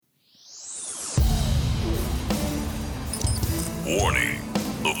Warning.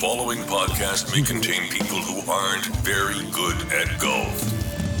 The following podcast may contain people who aren't very good at golf.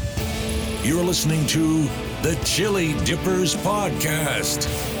 You're listening to the Chillidippers podcast.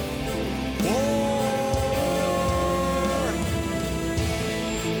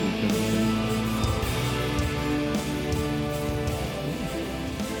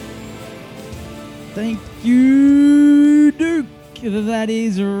 Thank you, Duke. That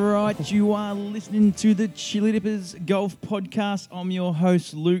is right. You are listening to the Chillidippers Golf Podcast. I'm your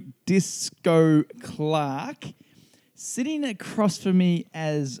host, Luke Disco Clark. Sitting across from me,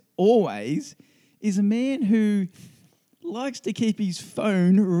 as always, is a man who likes to keep his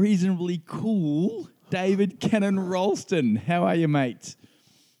phone reasonably cool, David Cannon Ralston. How are you, mate?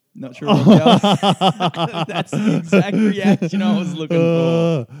 Not sure what that's the exact reaction I was looking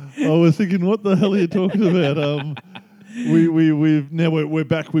for. I was thinking, what the hell are you talking about? We're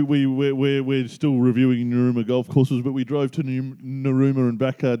back. We're still reviewing Narooma golf courses, but we drove to Narooma and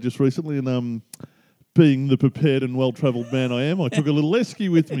back just recently, and being the prepared and well-travelled man I am, I took a little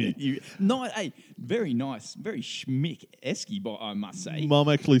esky with me. Very nice, very schmick esky, I must say. Mum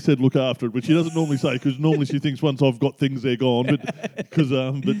actually said, "Look after it," but she doesn't normally say, because normally she thinks once I've got things, they're gone.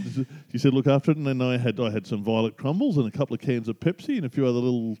 But she said, "Look after it," and then I had some violet crumbles and a couple of cans of Pepsi and a few other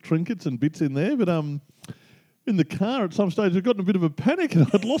little trinkets and bits in there, but in the car at some stage, I'd gotten a bit of a panic and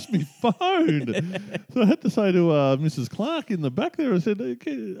I'd lost my phone. So I had to say to Mrs. Clark in the back there, I said,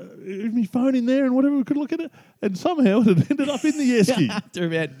 is my phone in there and whatever, we could look at it? And somehow it had ended up in the esky. After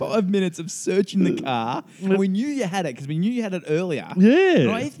about 5 minutes of searching the car, and we knew you had it because we knew you had it earlier. Yeah. And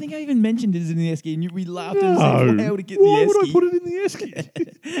I think I even mentioned it in the esky and we laughed and said, well, how to get in the esky? Why would I put it in the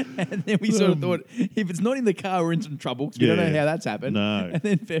esky? And then we sort of thought, if it's not in the car, we're in some trouble because we don't know how that's happened. No. And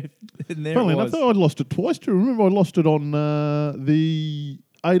then there Funnily it was. enough, though, I'd lost it twice. Do you remember I lost it on the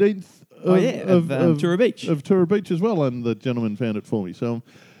 18th of Tura Beach. Of Tura Beach as well, and the gentleman found it for me. So,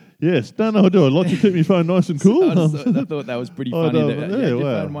 yes, I do. I'd like to keep my phone nice and cool. I thought that was pretty funny. Your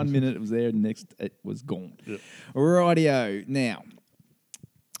phone 1 minute it was there, and next it was gone. Yep. Rightio. Now,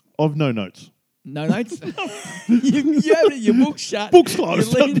 I've no notes. No notes? you have your book shut. Book's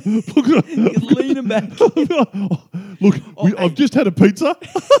closed. You're leaning back. Look, I've just had a pizza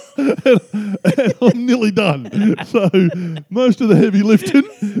and I'm nearly done. So most of the heavy lifting,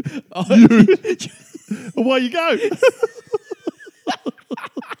 away you go.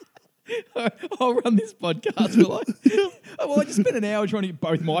 I'll run this podcast, will I? Well, I just spent an hour trying to get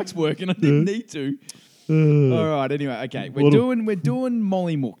both mics working. I didn't need to. All right. Anyway, okay, we're doing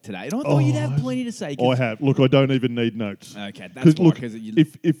Mollymook today, and I thought you'd have plenty to say. I have. Look, I don't even need notes. Okay, that's why. Look,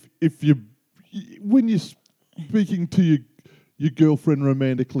 if you when you're speaking to your girlfriend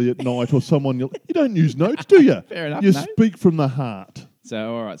romantically at night or someone, you don't use notes, do you? Fair enough. You speak from the heart.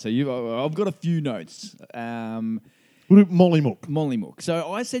 So all right. So I've got a few notes. Mollymook. Mollymook.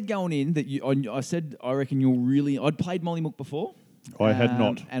 So I said going in that I reckon you'll really. I'd played Mollymook before. I had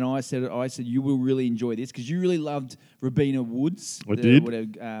not. And I said you will really enjoy this because you really loved Robina Woods. I did.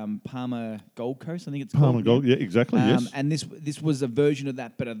 Palmer Gold Coast, I think it's Palmer called. Gold, yeah, exactly, yes. And this was a version of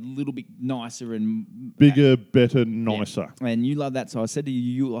that, but a little bit nicer and... Bigger, better, nicer. Yeah. And you love that, so I said to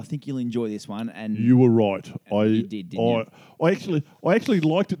you, I think you'll enjoy this one. And you were right. You did, didn't you? I actually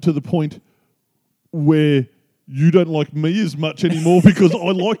liked it to the point where... You don't like me as much anymore because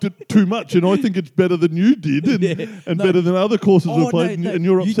I liked it too much, and I think it's better than you did, and better than other courses I've played, and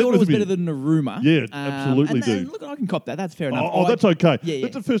you're upset with me. You thought it was better than Narooma. Yeah, absolutely do. And look, I can cop that. That's fair enough. That's okay. Yeah.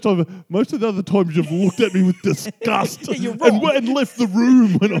 That's the first time. Most of the other times you've looked at me with disgust you're wrong. and left the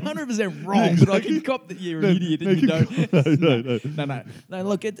room. When you're 100% wrong, exactly. But I can cop that you're an idiot and you don't. No,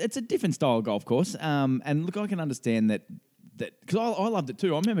 look, it's a different style golf course, and look, I can understand that. Because I loved it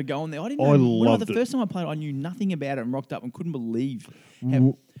too. I remember going there. I didn't know. The first time I played, I knew nothing about it and rocked up and couldn't believe.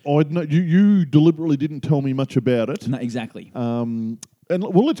 You deliberately didn't tell me much about it. No, exactly.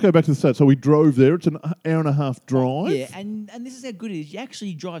 Let's go back to the start. So we drove there. It's an hour and a half drive. Yeah, and this is how good it is. You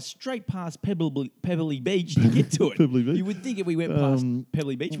actually drive straight past Pebbly Beach to get to it. Pebbly Beach. You would think if we went past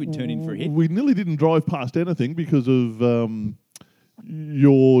Pebbly Beach, we'd turn in for a hit. We nearly didn't drive past anything because of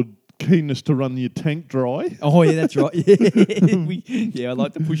your keenness to run your tank dry. Oh, yeah, that's right. I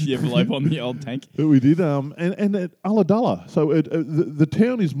like to push the envelope on the old tank. We did. And at Ulladulla. So the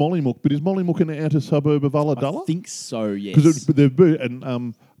town is Mollymook, but is Mollymook an outer suburb of Ulladulla? I think so, yes. Because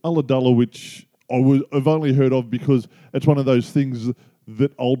Ulladulla, which I've only heard of because it's one of those things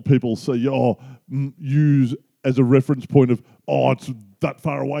that old people say, use as a reference point of, it's that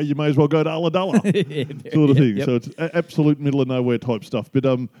far away, you may as well go to Ulladulla sort of thing. Yep. So it's absolute middle of nowhere type stuff. But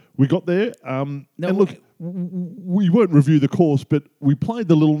we got there. And look, we won't review the course, but we played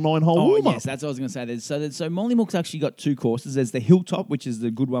the little 9-hole warm-up. Yes, that's what I was going to say. So Mollymook's actually got 2 courses. There's the Hilltop, which is the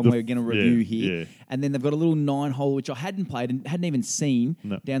good one we're going to review here. Yeah. And then they've got a little 9-hole, which I hadn't played and hadn't even seen,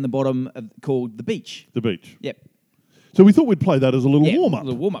 down the bottom called the Beach. The Beach. Yep. So we thought we'd play that as a little warm-up. A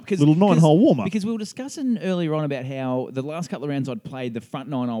little warm-up. Little 9-hole warm-up. Because we were discussing earlier on about how the last couple of rounds I'd played, the front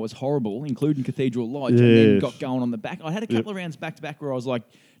 9-hole was horrible, including Cathedral Lodge, and then got going on the back. I had a couple of rounds back-to-back where I was like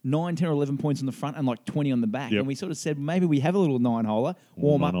 9, 10 or 11 points on the front and like 20 on the back. And we sort of said, maybe we have a little 9-holer,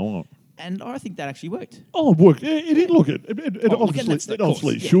 warm-up. And I think that actually worked. Oh, it worked. It did look it. It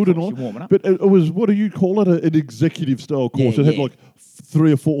obviously should and all. But it was, what do you call it? An executive style course. It had like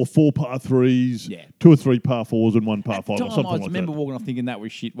 3 or 4 or 4 par 3s, 2 or 3 par 4s, and 1 par 5 or something like that. I remember walking off thinking that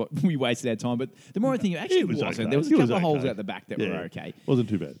was shit. We wasted our time. But the more I think, actually, wasn't. There was a couple of holes out the back that were okay. Wasn't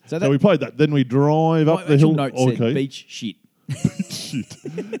too bad. So we played that. Then we drive up the hill. Note said beach shit. Shit.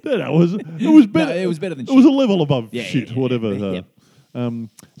 It was better. No, it was better than shit. It was a level above shit, whatever. Yep.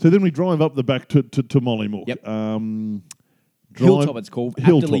 So then we drive up the back to Mollymook. Yep. Hilltop, it's called,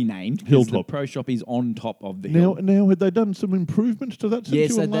 aptly named, because the pro shop is on top of the hill. Now, had they done some improvements to that since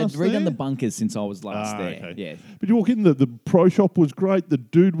you were last there? They've redone the bunkers since I was last there. Okay. Yeah. But you walk in, the pro shop was great. The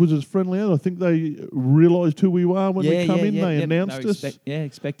dude was as friendly. I think they realised who we were when we come in. They announced us.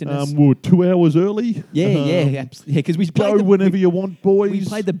 Expecting us. We were 2 hours early. Because we go whenever you want, boys. We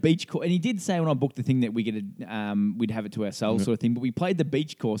played the beach course, and he did say when I booked the thing that we'd have it to ourselves sort of thing. But we played the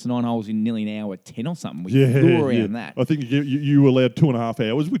beach course, 9 holes in nearly an hour 10 or something. We flew around that. I think you were allowed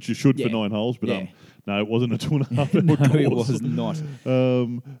 2.5 hours, which you should for 9 holes, but no, it wasn't a 2.5 hour course. No, it was not.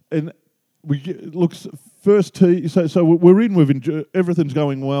 And looks first tee. So we're in. We've enjoyed, everything's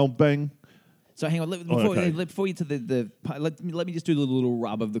going well. Bang. So hang on, before you to let me just do the little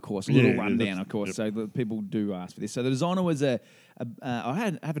rub of the course, a little rundown, of course. Yep. So that people do ask for this. So the designer was I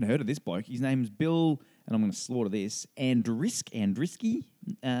haven't heard of this bloke. His name's Bill, and I'm going to slaughter this. Andriski.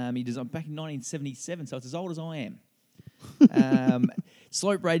 He designed back in 1977, so it's as old as I am.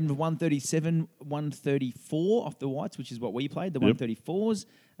 Slope rating of 137, 134 off the whites, which is what we played, the 134s.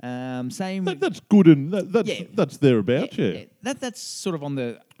 Same. That's good, and that's thereabouts. Yeah. That's sort of on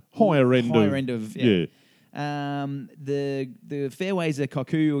the higher end of. The fairways are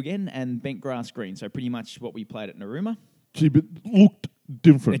Koku again and bent grass green, so pretty much what we played at Narooma. Gee, but looked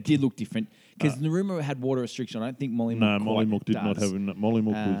different. It did look different because Narooma had water restriction. I don't think Mollymook did not have.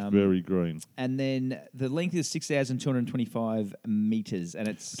 Mollymook was very green. And then the length is 6,225 metres, and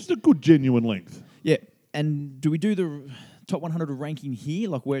it's a good genuine length. Yeah. And do we do the top 100 ranking here,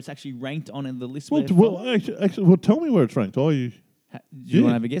 like where it's actually ranked on in the list? Well, tell me where it's ranked. Do you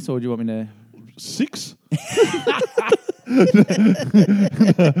want to have a guess, or do you want me to? 6.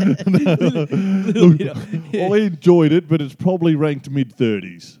 I enjoyed it, but it's probably ranked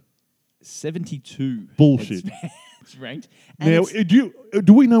mid-30s. 72. Bullshit. It's ranked. And now,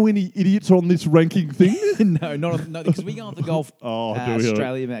 do we know any idiots on this ranking thing? No, because we go off the Golf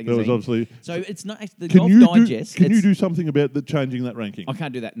Australia magazine. That was obviously. So it's not the Golf Digest. Can you do something about changing that ranking? I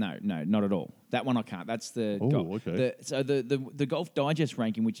can't do that. No, not at all. That one I can't. That's the. Okay. So the Golf Digest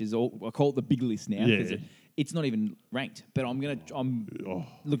ranking, which is all I call it the big list now. Yeah. It's not even ranked, but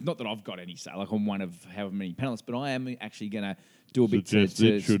look, not that I've got any say, like I'm one of however many panelists, but I am actually going to do a bit to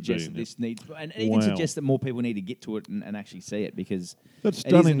suggest that this needs, and even suggest that more people need to get to it and actually see it, because it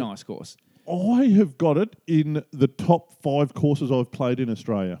is a nice course. I have got it in the top 5 courses I've played in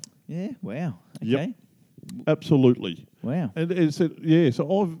Australia. Yeah, wow. Okay. Yep. Absolutely. Wow. And it said, they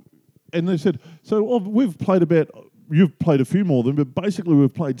said, we've played about. You've played a few more than, but basically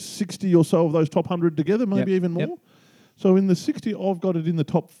we've played 60 or so of those top 100 together, maybe even more. Yep. So in the 60, I've got it in the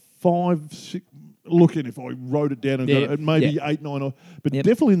top 5, 6. Looking, if I wrote it down and got it, maybe 8, 9, but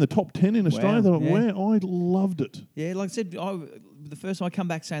definitely in the top 10 in Australia. I loved it. Yeah, like I said, the first time I come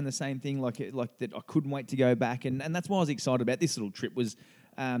back saying the same thing, like that I couldn't wait to go back, and that's why I was excited about this little trip was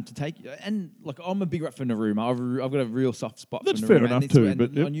to take. And like I'm a big rep for Narooma. I've got a real soft spot. That's for Narooma, fair enough too.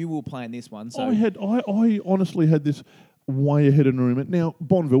 But I knew we were playing this one. So I honestly had this way ahead of Narooma. Now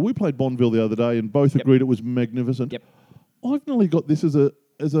Bonneville, we played Bonneville the other day, and both agreed it was magnificent. Yep. I've nearly got this as a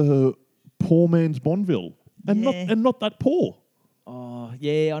poor man's Bonneville, and not that poor. Oh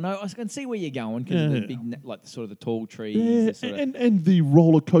yeah, I know. I can see where you're going because of the big, like sort of the tall trees, and the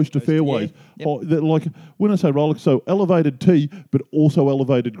roller coaster fairways. Yeah. Yep. Like when I say roller, so elevated tee, but also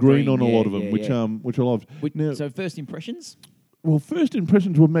elevated green on a lot of them, which I loved. So first impressions? Well, first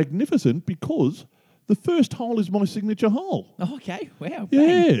impressions were magnificent because the first hole is my signature hole. Oh, okay, wow.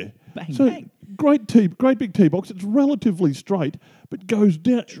 Yeah. Bang, bang. great big tee box. It's relatively straight, but goes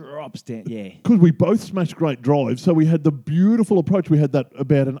down. Drops down, yeah. Because we both smashed great drives, so we had the beautiful approach. We had that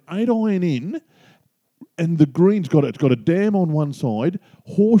about an 8 iron in, and the green's got a dam on one side,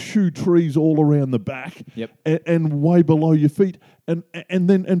 horseshoe trees all around the back, Yep. and way below your feet, and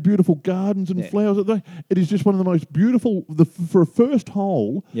beautiful gardens and flowers. It is just one of the most beautiful. For a first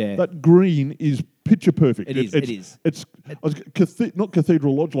hole, that green is picture perfect. It is. It's not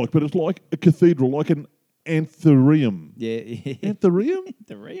cathedral lodge like, but it's like a cathedral, like an anthurium. Yeah. Anthurium?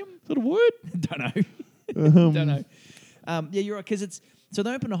 Anthurium? Is that a word? Don't know. Don't know. Yeah, you're right. Because so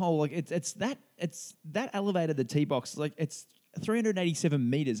they open a hole like it's that elevated the tee box, like it's 387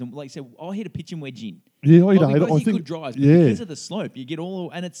 meters, and like I said, I hit a pitching wedge in. Yeah, I think think good drives, but because of the slope, you get all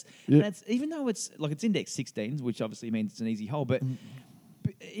and it's even though it's like it's index 16s, which obviously means it's an easy hole, but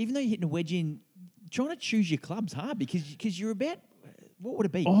even though you're hitting a wedge in, trying to choose your clubs hard because you're about. What would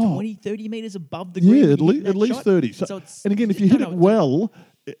it be? 20, 30 metres above the green? Yeah, at least shot? 30. So and again, if you hit it well,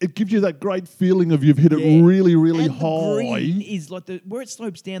 it gives you that great feeling of you've hit it really, really and high. The green is like where it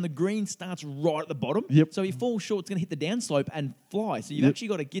slopes down, the green starts right at the bottom. Yep. So if you fall short, it's going to hit the downslope and fly. So you've actually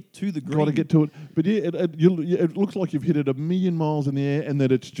got to get to the green. Got to get to it. But it looks like you've hit it a million miles in the air and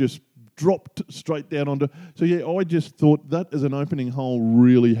that it's just dropped straight down onto. So I just thought that as an opening hole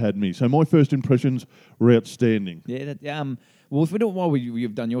really had me. So my first impressions were outstanding. Yeah. Well, if we don't, while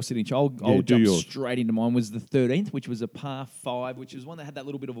you've done your signature, I'll jump straight into mine. Was the 13th, which was a par 5, which was one that had that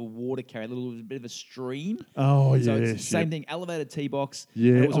little bit of a water carry, a little bit of a stream. Oh, so yeah. it's the same thing, elevated tee box.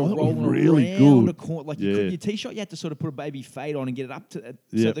 Yeah, and it was a rolling really around good. a corner. Like your tee shot, you had to sort of put a baby fade on and get it up to.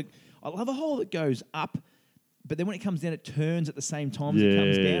 I love a hole that goes up. But then when it comes down, it turns at the same time as it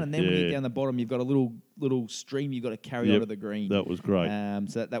comes down. And then when you get down the bottom, you've got a little stream you've got to carry onto the green. That was great.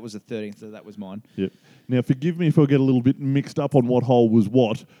 So that was the 13th, so that was mine. Yep. Now, forgive me if I get a little bit mixed up on what hole was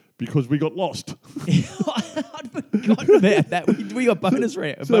what, because we got lost. I'd forgotten about that. We got bonus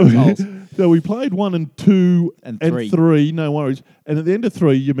holes. So we played 1 and 2 and 3, no worries. And at the end of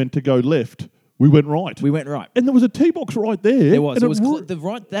 3, you're meant to go left. We went right. And there was a tee box right there. There was. It was the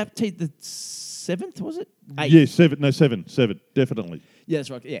 7th, was it? 8th. Yeah, 7, definitely. Yeah, that's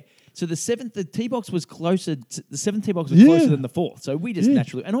right. Yeah. So the 7th, the tee box was closer. The 7th tee box was closer than the 4th. So we just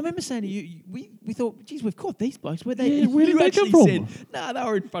naturally. And I remember saying to you, we thought, geez, we've caught these blokes. Where they? Yeah, where did they come from? Said, nah, they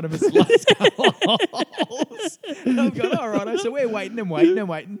were in front of us. Last couple holes. And I'm going, all right. So we're waiting.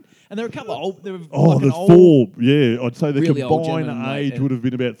 And there are a couple of old. There's 4. Yeah, I'd say the really combined age would have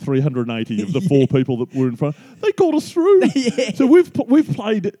been about 380 of the 4 people that were in front. They called us through. So we've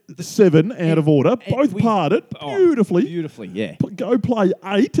played 7 out of order. Both parred it beautifully. Beautifully, yeah. Go play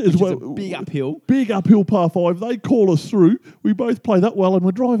 8 as well. Big uphill. Big uphill par 5. They call us through. We both play that well, and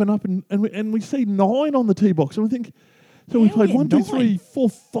we're driving up, and we see 9 on the tee box, and we think. So we played 1, 2, 3, 4,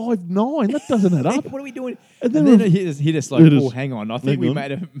 5, 9. That doesn't add up. What are we doing? And then it hit us like, hang on. I think we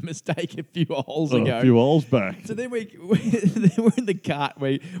made a mistake a few holes ago. A few holes back. So then we're in the cart.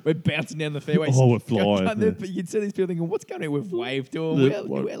 We're bouncing down the fairway. Oh, we're flying. But you'd see these people thinking, what's going on? We've waved to them.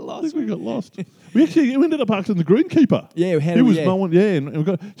 We're lost. I think we got lost. we ended up asking the greenkeeper. Yeah, he was no one. Yeah, and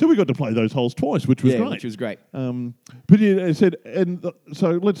we got to play those holes twice, which was great. Which was great. But yeah, I said,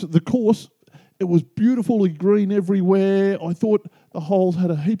 the course. It was beautifully green everywhere. I thought the holes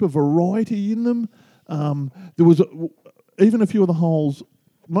had a heap of variety in them. There was even a few of the holes,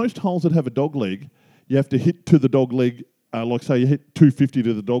 most holes that have a dog leg, you have to hit to the dog leg, like say you hit 250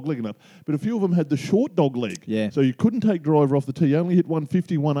 to the dog leg and up. But a few of them had the short dog leg. Yeah. So you couldn't take driver off the tee. You only hit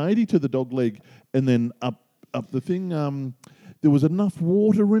 150, 180 to the dog leg and then up the thing. There was enough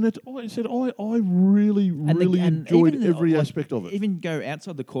water in it. I said, I really enjoyed every aspect of it. Even go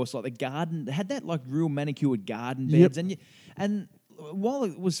outside the course, like the garden, they had that like real manicured garden beds. And while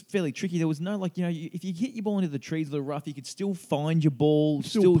it was fairly tricky, there was no if you hit your ball into the trees or the rough, you could still find your ball,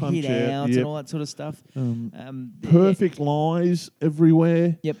 still hit out and all that sort of stuff. Perfect lies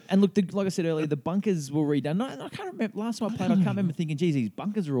everywhere. Yep. And look, like I said earlier, the bunkers were redone. I can't remember, last time I played, I can't remember thinking, geez, these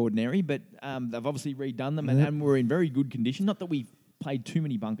bunkers are ordinary, but they've obviously redone them and were in very good condition. Not that we've played too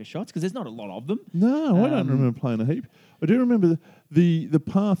many bunker shots because there's not a lot of them. No, I don't remember playing a heap. I do remember the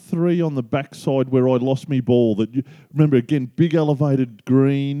par 3 on the backside where I lost me ball. Remember again, big elevated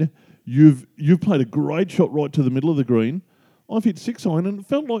green. You've played a great shot right to the middle of the green. I've hit 6 iron and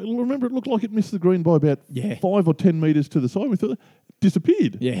it looked like it missed the green by about 5 or 10 metres to the side. We thought it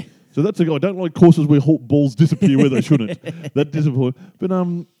disappeared. Yeah. So that's I don't like courses where balls disappear where they shouldn't. That disappointed. But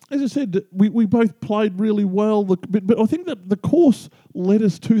as I said, we both played really well. But I think that the course led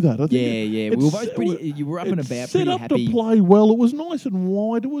us to that. I think we were both pretty. You were up and about, set pretty up happy. to play well. It was nice and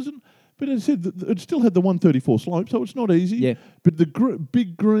wide. It wasn't. But it said that it still had the 134 slope, so it's not easy. Yeah. But the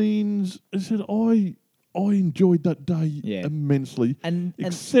big greens, I said, I enjoyed that day immensely.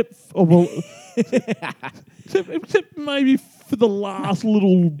 Except maybe for the last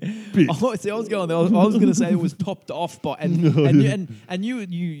little bit. Oh, see, I was going there. I was going to say it was topped off by, and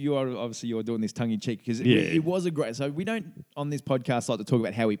you are obviously you're doing this tongue in cheek because it was a great. So we don't on this podcast like to talk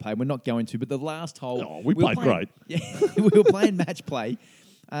about how we played. We're not going to, but the last hole we played great. Yeah, we were playing match play.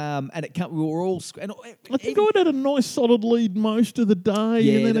 And we were all. And I think I had a nice solid lead most of the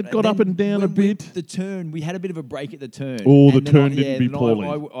day, and then it got up and down a bit. The turn, we had a bit of a break at the turn. Oh, the turn didn't be poorly.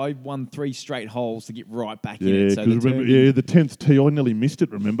 I won 3 straight holes to get right back in it. So the 10th tee, I nearly missed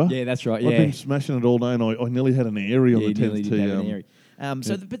it, remember? Yeah, that's right. I've been smashing it all day, and I nearly had an airy on the 10th tee.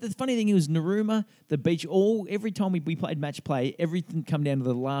 But the funny thing was Narooma, the beach, every time we played match play, everything come down to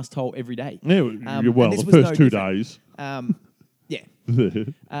the last hole every day. Yeah, the first 2 days. Yeah. We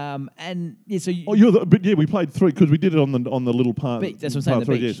played 3 because we did it on the little part. Beach, that's what I'm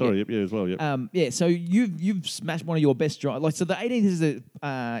saying. The beach, as well. So you've smashed one of your best drives. Like so, the 18th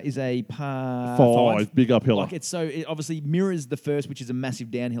is a par 5, big uphill. Like it obviously mirrors the first, which is a massive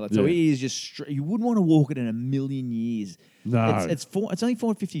downhill. So it is just you wouldn't want to walk it in a million years. No, it's only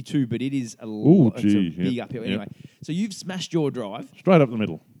 452, but it is a big uphill. Anyway, so you've smashed your drive straight up the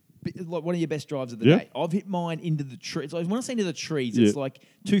middle. Like one of your best drives of the day. I've hit mine into the trees. Like when I say into the trees, it's like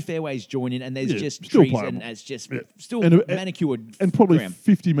 2 fairways join in, and there's just trees, playable. And it's just still manicured. And probably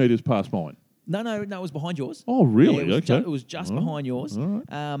 50 metres past mine. No, it was behind yours. Oh, really? It was just behind yours.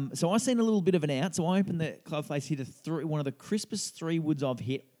 Right. So I seen a little bit of an out. So I opened the club face, hit one of the crispest 3 woods I've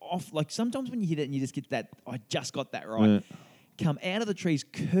hit off. Like sometimes when you hit it and you just get that, I just got that right. Yeah. Come out of the trees,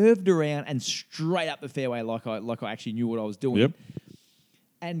 curved around, and straight up the fairway like I actually knew what I was doing. Yep.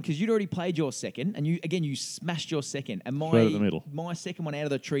 And because you'd already played your second, and you smashed your second, and my second one out of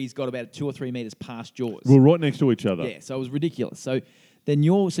the trees got about 2 or 3 metres past yours. We were right next to each other. Yeah, so it was ridiculous. So then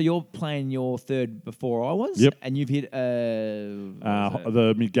you're playing your third before I was. Yep. And you've hit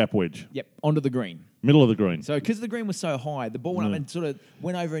the mid gap wedge. Yep, onto the green. Middle of the green. So because the green was so high, the ball went up and sort of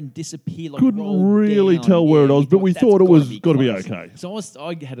went over and disappeared. Like couldn't really tell where it was, but we thought it was got to be okay. So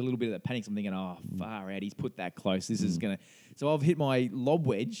I had a little bit of that panic. So I'm thinking, far out, he's put that close. This is gonna. So I've hit my lob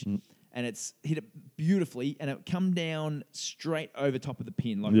wedge, and it's hit it beautifully, and it come down straight over top of the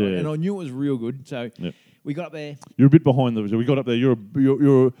pin. And I knew it was real good. So we got up there. You're a bit behind them. So we got up there.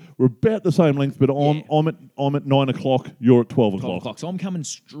 We're about the same length, but I'm at 9 o'clock. You're at 12 o'clock. So I'm coming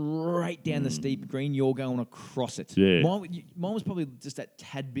straight down the steep green. You're going across it. Yeah. Mine was probably just that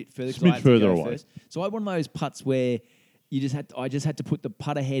tad bit further. Smidge further away. First. So I had one of those putts where I just had to put the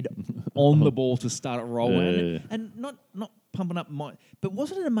putter head on the ball to start it rolling, and not pumping up but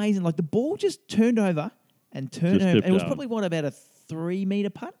wasn't it amazing? Like the ball just turned over and turned over. And it was probably about a 3 meter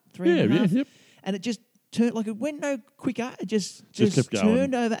putt, 3.5, yep. And it just turned like it went no quicker. It just kept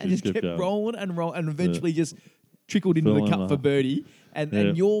turned over and just kept rolling and rolling, and eventually just trickled into the cup for birdie.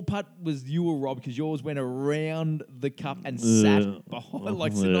 And your putt was you were robbed because yours went around the cup and sat behind,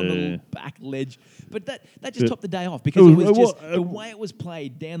 like sitting on the little back ledge. But that just topped the day off because it was just the way it was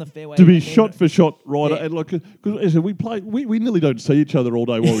played down the fairway. To be shot for shot right, and like because we nearly don't see each other all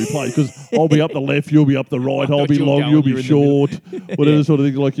day while we play because I'll be up the left, you'll be up the right, I'll be long, you'll be short, whatever sort of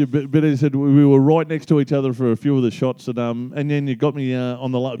thing. Like but as I said, we were right next to each other for a few of the shots, and then you got me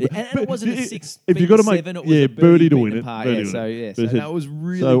on the last. And it wasn't a 6 if you got to make 7, it was a birdie to win it. So it was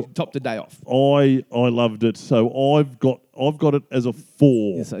really topped the day off. I loved it. So I've got it as a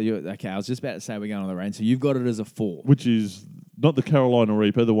 4. Yeah, so okay, I was just about to say we're going on the range. So you've got it as a 4, which is not the Carolina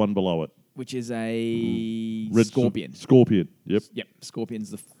Reaper, the one below it, which is a Red Scorpion. Scorpion. Yep.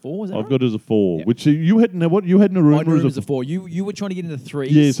 Scorpion's the 4. Is that I've right? got it as a 4. Which you had what you had Narooma as a 4. You were trying to get into 3.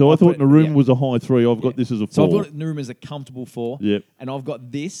 Yeah, so I thought Narooma was a high 3. I've got this as a 4. So I've got Narooma as a comfortable 4. Yep. And I've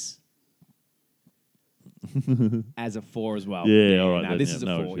got this as a 4 as well. Yeah, all right. No, this is a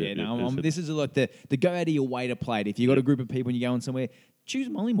 4. This is like the go out of your way to play it. If you've got a group of people and you're going somewhere, choose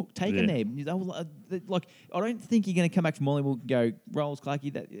Mollymook. Take them there. Like, I don't think you're going to come back from Mollymook and go, Rolls,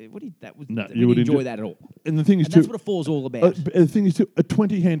 Clarkey, you would enjoy that at all. And the thing is, that's what a 4's all about. The thing is, a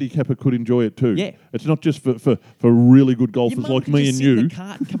 20 handicapper could enjoy it too. Yeah. It's not just for really good golfers like me and you. Sit in the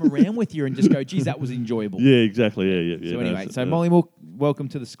cart and come around with you and just go, geez, that was enjoyable. Yeah, exactly. Yeah. So anyway, Mollymook, welcome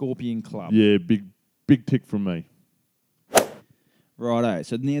to the Scorpion Club. Yeah, big tick from me. Righto.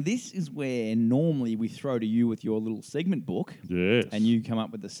 So now this is where normally we throw to you with your little segment book. Yes. And you come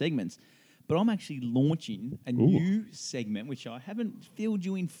up with the segments. But I'm actually launching a new segment, which I haven't filled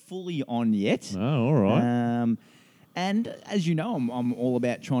you in fully on yet. Oh, all right. And as you know, I'm all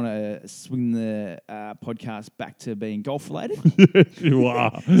about trying to swing the podcast back to being golf related. Yes, you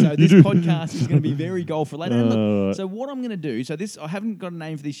are. So this podcast is going to be very golf related. And look, so what I'm going to do, I haven't got a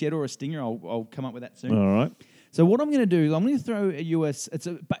name for this yet or a stinger. I'll come up with that soon. All right. So what I'm going to do, I'm going to throw a US. It's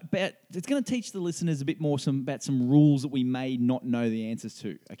going to teach the listeners a bit more about some rules that we may not know the answers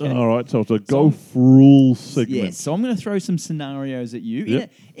to. Okay. All right. So it's a golf rules segment. Yes. So I'm going to throw some scenarios at you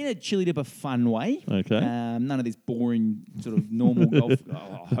in a chili dipper fun way. Okay. None of this boring sort of normal golf.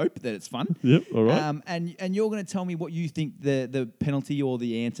 I hope that it's fun. Yep. All right. And you're going to tell me what you think the penalty or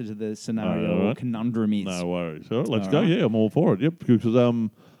the answer to the scenario or conundrum is. No worries. All right. Let's go. Right. Yeah, I'm all for it. Yep. Because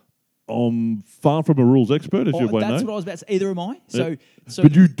I'm far from a rules expert, as you well know. That's what I was about to say. Either am I. Yep. So,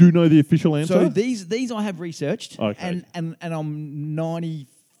 but you do know the official answer? So these I have researched, okay. and I'm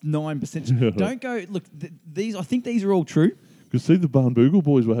 99%. Don't go, look, these, I think these are all true. Because see, the Barnbougle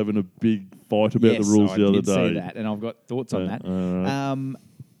boys were having a big fight about the rules the other day. I did see that, and I've got thoughts on that. Right.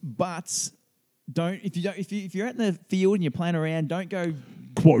 But if you're out in the field and you're playing around, don't go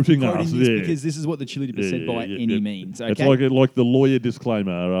quoting us, this because this is what the Chillidippers said by any means. Okay? It's like the lawyer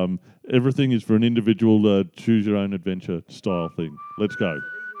disclaimer. Everything is for an individual choose your own adventure style thing. Let's go.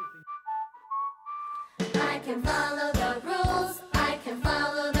 I can follow the rules. I can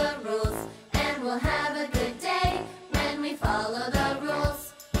follow the rules, and we'll have a good day when we follow the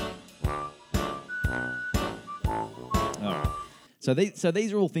rules. All right. So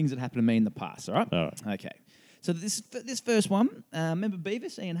these are all things that happened to me in the past. All right. All right. Okay. So this first one, remember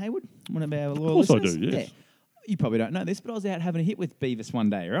Beavis, Ian Hayward, one of our loyal Of course listeners? I do, yes. Yeah. You probably don't know this, but I was out having a hit with Beavis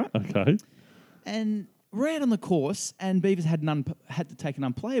one day, right? Okay. And we're out on the course, and Beavis had to take an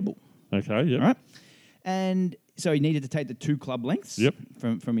unplayable. Okay, yep. Right? And so he needed to take the 2 club lengths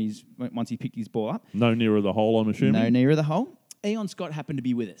from his once he picked his ball up. No nearer the hole, I'm assuming? No nearer the hole. Eon Scott happened to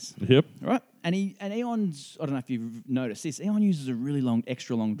be with us. Yep. Right? And Eon's, I don't know if you've noticed this, Eon uses a really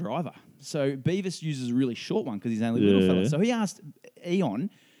extra long driver. So Beavis uses a really short one because he's only a little fella. So he asked Eon,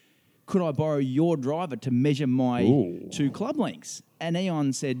 could I borrow your driver to measure my 2 club lengths? And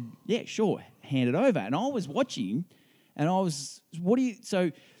Eon said, yeah, sure, hand it over. And I was watching, and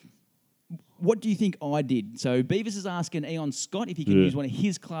what do you think I did? So Beavis is asking Eon Scott if he can use one of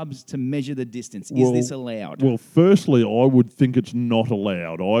his clubs to measure the distance. Is this allowed? Well, firstly, I would think it's not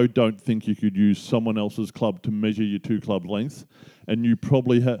allowed. I don't think you could use someone else's club to measure your 2 club lengths. And you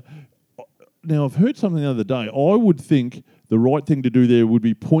probably have... Now, I've heard something the other day. I would think the right thing to do there would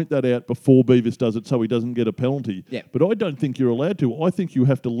be point that out before Beavis does it so he doesn't get a penalty. Yeah. But I don't think you're allowed to. I think you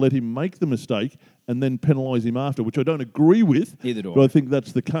have to let him make the mistake and then penalise him after, which I don't agree with. Neither do but I. I think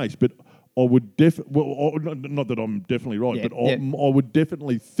that's the case. But I would not that I'm definitely right, but I would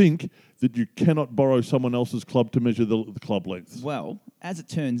definitely think that you cannot borrow someone else's club to measure the club lengths. Well, as it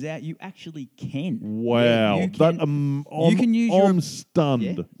turns out, you actually can. Wow, Yeah, I'm stunned.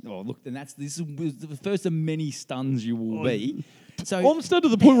 Yeah. Oh, look, and this is the first of many stuns you will be. So I'm stunned to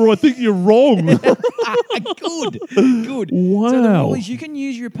the point where I think you're wrong. Good. Wow. So the rule is you can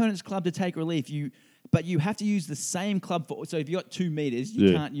use your opponent's club to take relief. But you have to use the same club for. So if you got 2 meters,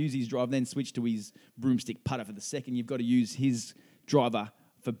 you can't use his drive, then switch to his broomstick putter for the second. You've got to use his driver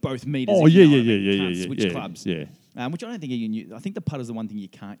for both meters. Oh, yeah. Switch yeah, clubs. Yeah. Which I don't think you can use. I think the putter's the one thing you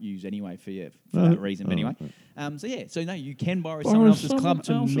can't use anyway for that reason. But anyway, so no, you can borrow someone else's club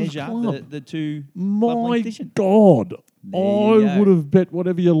to measure the 2 club length distance. God, I would have bet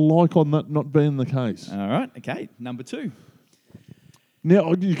whatever you like on that not being the case. All right, okay, number 2.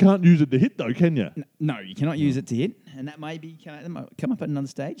 Now, you can't use it to hit, though, can you? No, you cannot use it to hit, and that might come up at another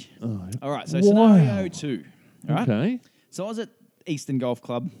stage. Oh, yeah. All right, so scenario 2. All right? Okay. So I was at Eastern Golf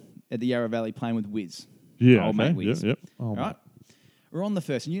Club at the Yarra Valley playing with Wiz. Yeah, Old mate Wiz. Yep. All right? We're on the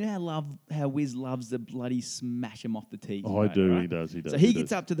first, and you know how Wiz loves to bloody smash him off the tee. I do, right? he does. So he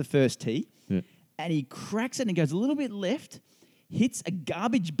gets up to the first tee, and he cracks it and goes a little bit left, hits a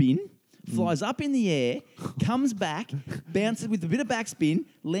garbage bin, flies up in the air, comes back, bounces with a bit of backspin,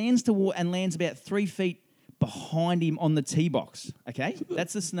 lands about 3 feet behind him on the tee box. Okay,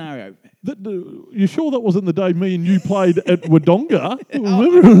 that's the scenario. You sure that wasn't the day me and you played at Wodonga?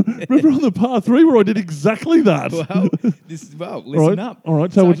 remember on the par 3 where I did exactly that? Listen up. All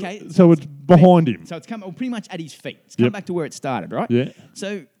right, so it's behind him. So it's come pretty much at his feet. It's come back to where it started, right? Yeah.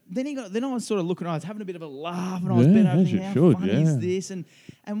 So then I was sort of looking, I was having a bit of a laugh, and I was bent over thinking, how funny is this? And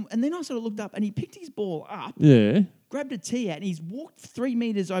then I sort of looked up, and he picked his ball up, grabbed a tee out, and he's walked 3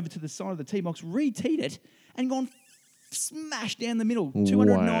 meters over to the side of the tee box, re-teed it, and gone smash down the middle,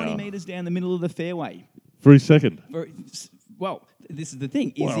 290 meters down the middle of the fairway. For his second. Well, this is the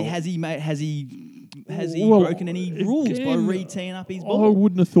thing: has he broken any rules by re-teeing up his ball? I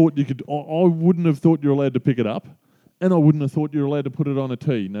wouldn't have thought you could. I wouldn't have thought you're allowed to pick it up. And I wouldn't have thought you're allowed to put it on a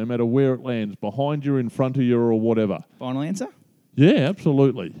tee, no matter where it lands, behind you, in front of you, or whatever. Final answer? Yeah,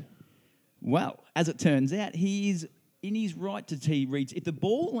 absolutely. Well, as it turns out, he is in his right to tee reads. If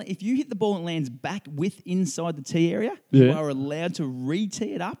you hit the ball and it lands back inside the tee area, you Yeah. are allowed to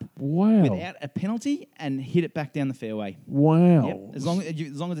re-tee it up Wow. without a penalty and hit it back down the fairway. Wow. Yep. As long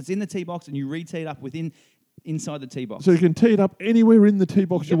as it's in the tee box and you re-tee it up inside the tee box. So you can tee it up anywhere in the tee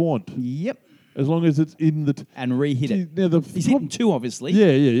box you want, Yep. as long as it's in the... And re-hit it. Now He's hitting two, obviously.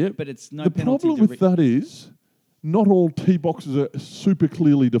 Yeah. But it's no the penalty. problem with that is, not all tee boxes are super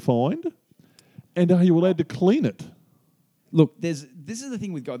clearly defined, and are you allowed to clean it? Look, this is the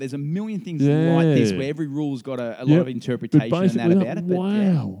thing with God. There's a million things Yeah. like this where every rule's got a lot of interpretation and that about it. But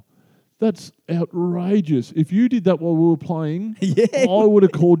wow. That's outrageous. If you did that while we were playing, Yeah. I would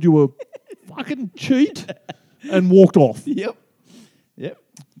have called you a fucking cheat and walked off. Yep.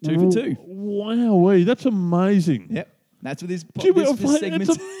 2 for 2. Wowee, that's amazing. Yep. That's what this segment.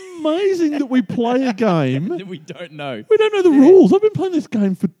 It's amazing that we play a game. that we don't know. We don't know the rules. I've been playing this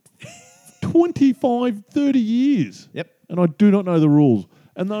game for 25, 30 years. Yep. And I do not know the rules.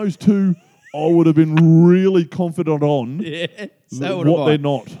 And those two, I would have been really confident on Yeah. So would what I. they're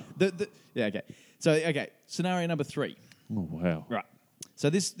not. Okay. So, scenario number 3. Oh, wow. Right. So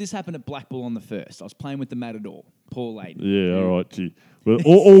this happened at Black Bull on the 1st. I was playing with the Matador, Paul Layden. Yeah, all right, gee. But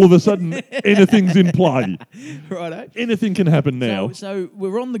all of a sudden, anything's in play. Righto. Anything can happen now. So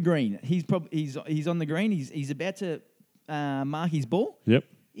we're on the green. He's on the green. He's about to mark his ball. Yep.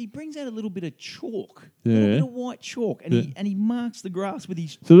 He brings out a little bit of chalk, a Yeah. little bit of white chalk, and Yeah. he marks the grass with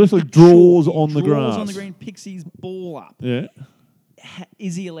his. So this like chalk. draws He on the draws grass. on the green, picks his ball up. Yeah.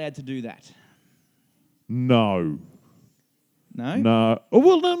 Is he allowed to do that? No. No. No. Oh,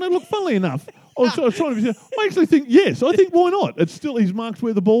 well, no, look, funnily enough, I was trying to... I actually think, yes, I think why not? It's still, he's marked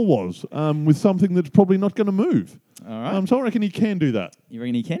where the ball was with something that's probably not going to move. All right. So I reckon he can do that. You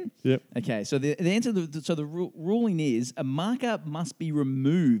reckon he can? Yep. Okay, so the answer, ruling is a marker must be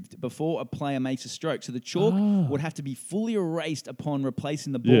removed before a player makes a stroke. So the chalk would have to be fully erased upon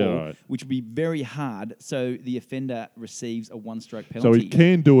replacing the ball, Yeah, right. which would be very hard. So the offender receives a 1-stroke So penalty. he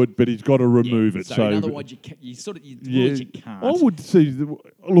can do it, but he's got to remove it. So in other words, you can't. I would see.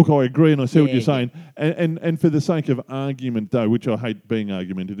 Look, I agree, and I see what Yeah, you're saying. And for the sake of argument, though, which I hate being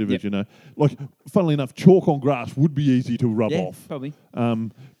argumentative, as you know, like, funnily enough, chalk on grass would be easy to rub off. Probably.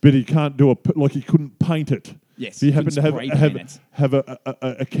 But he can't do like he couldn't paint it. Yes, If he happened to have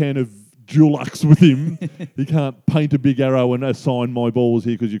a can of Dulux with him, he can't paint a big arrow and assign my ball was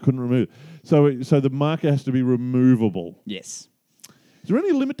here because you couldn't remove it. So the marker has to be removable. Yes. Is there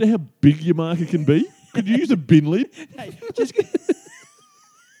any limit to how big your marker can be? Could you use a bin lid? Hey, just because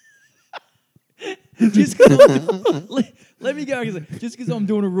let me go. Just because I'm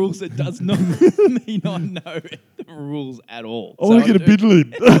doing a rules that does not mean I know the rules at all. I want to get a bin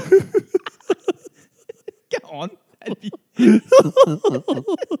lid. Go on.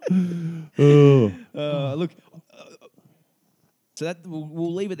 Look. So that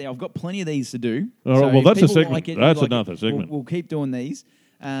we'll leave it there. I've got plenty of these to do. All right, So well, if that's a people segment. like it, That's you like another it, segment. We'll keep doing these.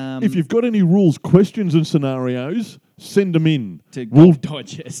 If you've got any rules, questions, and scenarios, send them in. To We'll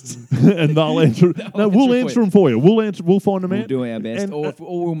digest. and they'll answer. No, we'll answer them for you. We'll find them We'll out. do our best, And, or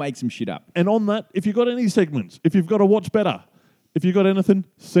we'll make some shit up. and on that, if you've got any segments, if you've got a what's better, if you've got anything,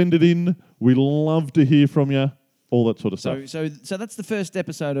 send it in. We love to hear from you. All that sort of stuff. So that's the first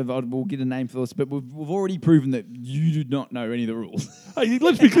episode of. We'll get a name for this, but we've already proven that you did not know any of the rules. Hey,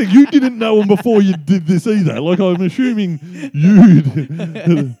 let's be clear. You didn't know them before you did this either. Like, I'm assuming you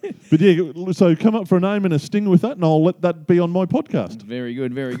did. But yeah, so come up for a name and a stinger with that, and I'll let that be on my podcast. Very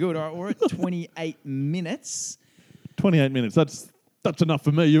good, very good. All right, we're at 28 minutes. 28 minutes. That's enough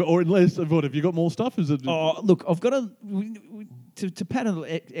for me. Or unless, what, have you got more stuff? Is it? Oh, look, I've got to pad an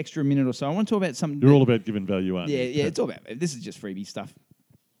extra minute or so. I want to talk about something. You're all about giving value, aren't you? Yeah, it's all about. This is just freebie stuff.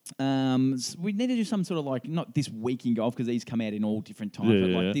 So we need to do some sort of like, not this week in golf because these come out in all different times, but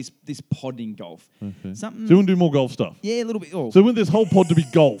like this pod in golf. Okay. Something. So you want to do more golf stuff? Yeah, a little bit. Oh. So we want this whole pod to be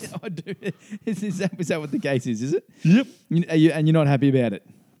golf? I do. Is that what the case is it? Yep. And you're not happy about it?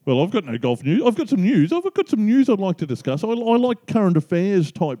 Well, I've got no golf news. I've got some news. I've got some news I'd like to discuss. I like current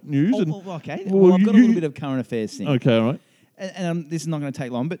affairs type news. Okay. Well, I've got a little bit of current affairs thing. Okay, all right. And this is not going to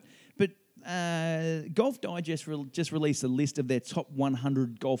take long, but Golf Digest just released a list of their top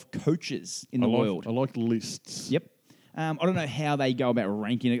 100 golf coaches in the world. I like lists. Yep. I don't know how they go about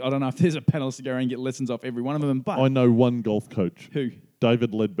ranking it. I don't know if there's a panelist to go and get lessons off every one of them, but I know one golf coach. Who?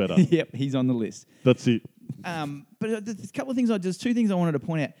 David Ledbetter. Yep, he's on the list. That's it. But there's a couple of things. There's two things I wanted to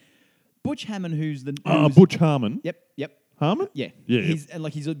point out. Butch Hammond, who's Butch Harmon. Yep. Harmon? Yeah. Yeah. He's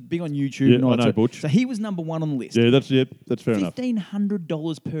big on YouTube. Yeah, and all I that know sort. Butch. So he was number one on the list. Yeah, that's fair enough.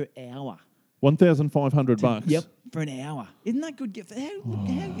 $1,500 per hour. $1,500. Yep, for an hour. Isn't that good?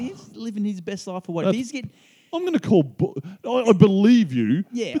 How he's living his best life or what? If he's getting... I'm going to call... I believe you,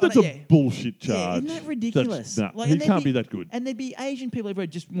 Yeah, but that's a bullshit charge. Yeah, isn't that ridiculous? He can't be that good. And there'd be Asian people everywhere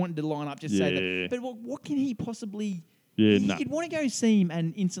just wanting to line up, just say Yeah. that. But what can he possibly... Yeah, You'd want to go see him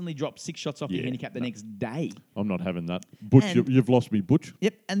and instantly drop 6 shots off your handicap the next day. I'm not having that. Butch, And- you've lost me, Butch.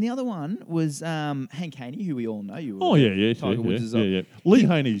 Yep, and the other one was Hank Haney, who we all know. Tiger Woods' yeah. Lee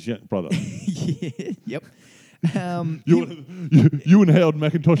Haney's brother. Yeah, yep. You and Howard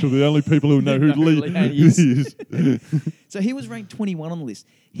McIntosh are the only people who know who Lee Haney is. So he was ranked 21 on the list.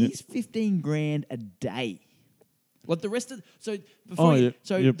 He's $15,000 a day. Like the rest of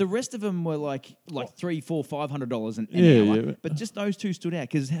the rest of them were like $300, $400, $500 an hour. Yeah. But just those two stood out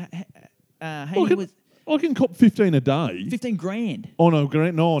because Haney was I can cop 15 a day. $15,000. Oh no,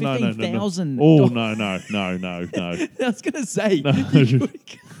 Grant! No. 15,000. Oh no. I was going to say. No.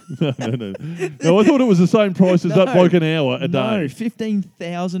 No, I thought it was the same price as that bloke an hour a day. No,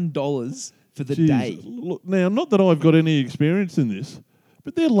 $15,000 for the Jeez. day. Look, now, not that I've got any experience in this,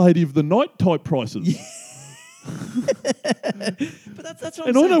 but they're lady of the night type prices. But that's what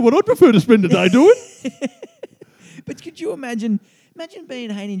And I'm I know saying. what I'd prefer to spend a day doing. But could you imagine being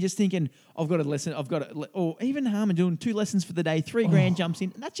Haney and just thinking, I've got a lesson, or even Harmon doing 2 lessons for the day, $3,000 jumps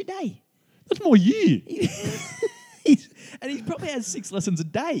in, and that's your day. That's my year. And he probably has 6 lessons a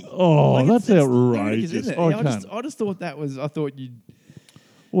day. Oh, that's it's outrageous. ludicrous, isn't it? I just thought that was. I thought you'd.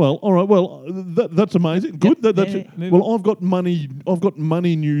 Well, all right. Well, that's amazing. Good. Yep, That's yeah, it. move Well, I've got money. I've got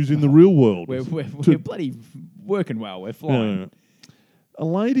money news in the real world. We're bloody working well. We're flying. Yeah. A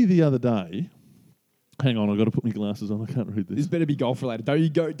lady the other day. Hang on, I've got to put my glasses on. I can't read this. This better be golf related. Don't you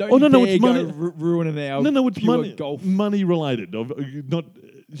go? Don't Oh, no, you no, dare it's go money. ruining our No, it's pure money. golf. Money related. Not.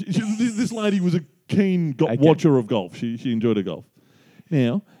 This lady was a keen Okay. watcher of golf. She enjoyed her golf.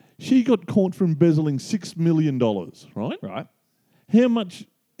 Now she got caught for embezzling $6 million. Right. Right. How much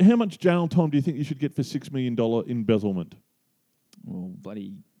jail time do you think you should get for $6 million embezzlement? Well,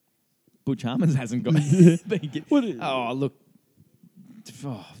 bloody Butch Harmons hasn't got. What- Look,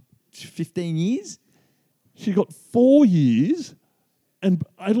 15 years. She got 4 years and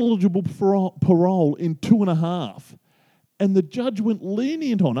eligible for parole in 2.5. And the judge went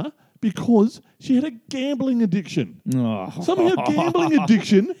lenient on her because she had a gambling addiction. Oh. Somehow gambling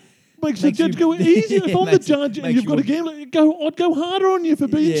addition makes the judge go easy. If I'm the judge and you've got a gambler, I'd go harder on you for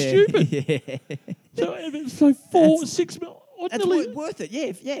being stupid. Yeah. So 6 million. That's worth it.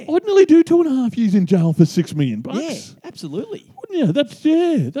 Yeah. I'd nearly do 2.5 years in jail for $6 million. Yeah, absolutely. Wouldn't you?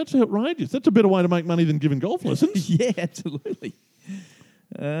 That's outrageous. That's a better way to make money than giving golf lessons. Yeah, absolutely.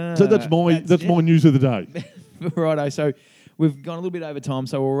 So that's my news of the day. Righto. So we've gone a little bit over time,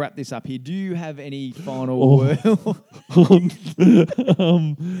 so we'll wrap this up here. Do you have any final word? Yeah,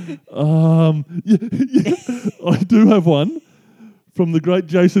 I do have one from the great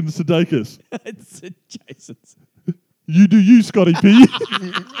Jason Sudeikis. It's Jason's. You do you, Scotty P.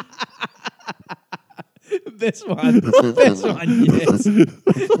 Best one. Best one, yes.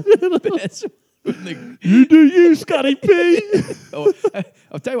 Best one. You do you, Scotty P.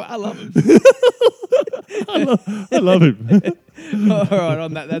 I'll tell you what, I love him. I love him. All right,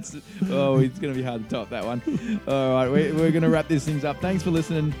 on that, it's going to be hard to top that one. All right, we're going to wrap these things up. Thanks for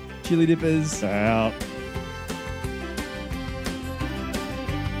listening, Chillidippers. Out.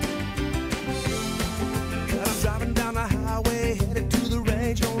 I'm driving down the highway, headed to the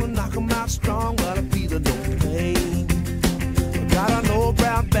range, gonna knock 'em out strong while I'm feeling no pain. I got an old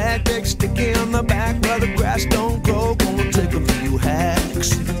brown bag, big sticky on the back, where the grass don't grow, gonna take a few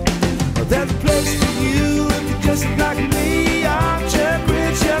hacks. There's a place for you if you're just like me. I'm Chuck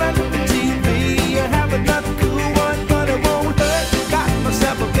Rich, yelling at the TV. I have another cool one, but it won't hurt. Got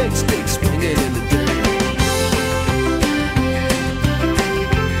myself a big stick swinging in the dirt.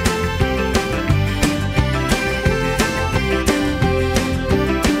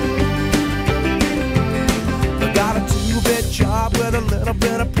 Job with a little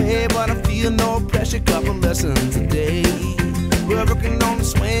bit of pay, but I feel no pressure, couple lessons a day. We're working on the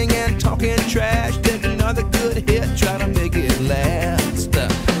swing and talking trash, take another good hit, try to make it last.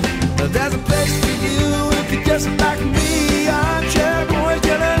 There's a place